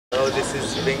this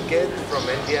is Vincent from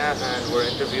India, and we're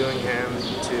interviewing him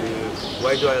to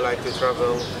Why Do I Like to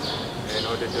Travel, in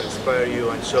order to inspire you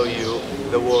and show you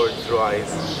the world through eyes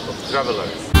of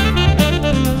travelers.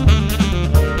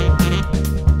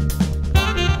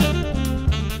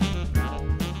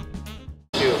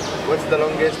 What's the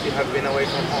longest you have been away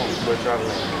from home for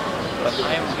traveling?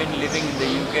 I have been living in the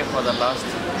UK for the last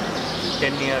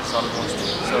 10 years almost,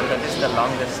 so that is the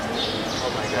longest.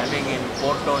 Living in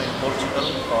Porto in Portugal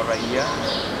for a year,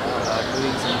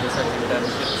 doing some research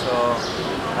internship, so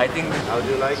I think... How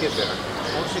do you like it there?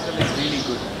 Portugal is really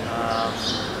good,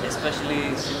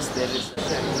 especially since there is...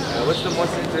 What's the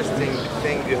most interesting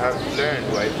thing you have learned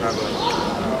while traveling?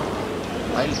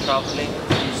 While traveling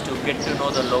is to get to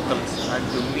know the locals and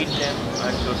to meet them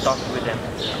and to talk with them.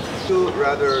 To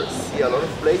rather see a lot of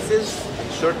places in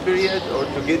a short period, or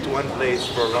to get to one place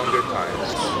for a longer time?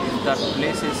 If that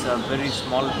place is a very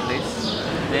small place,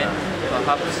 then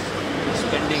perhaps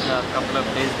spending a couple of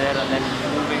days there and then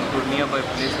moving to nearby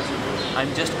places.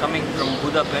 I'm just coming from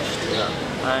Budapest,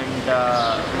 and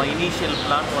my initial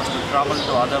plan was to travel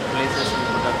to other places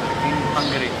in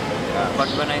Hungary. But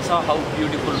when I saw how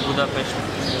beautiful Budapest,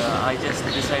 I just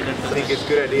decided to... I think it's a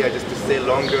good idea just to stay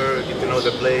longer, get to know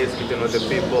the place, get to know the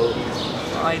people.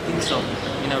 I think so,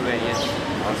 in a way, yes.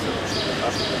 Awesome.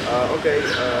 Okay,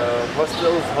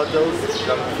 hostels,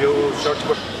 some few short...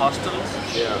 Hostels?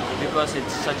 Yeah. Because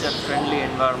it's such a friendly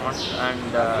environment,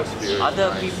 and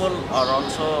other people are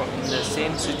also in the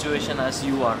same situation as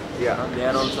you are. Yeah. They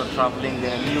are also traveling,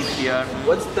 they are new here.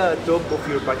 What's the top of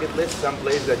your bucket list? Some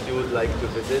place that you would like to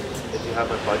visit if you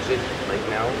have a budget, like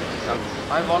now?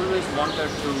 I've always wanted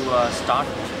to start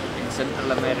in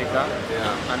Central America,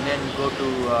 and then go to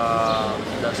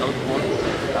the South Pole,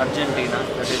 Argentina.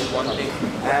 That is one thing.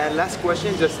 And last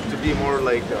question, just to be more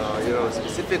like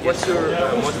specific. What's your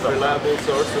most reliable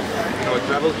source of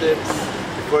travel tips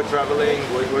before traveling?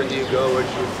 Where do you go? Where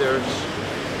do you search?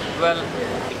 Well,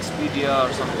 Expedia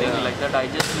or something like that. I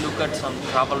just look at some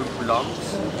travel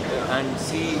blogs and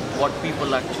see what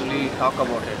people actually talk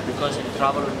about it. Because in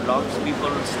travel blogs,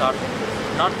 people start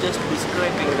not just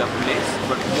describing the place,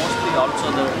 but mostly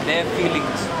also their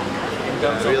feelings in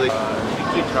terms of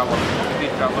wiki travel. Wiki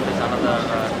travel is another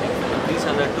thing. These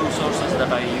are the two sources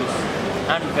that I use,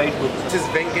 and guidebooks. This is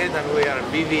Vincent, and we are at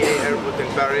BVA Airport in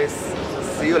Paris.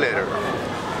 See you later.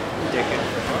 Take care.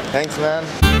 Thanks,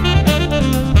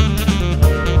 man.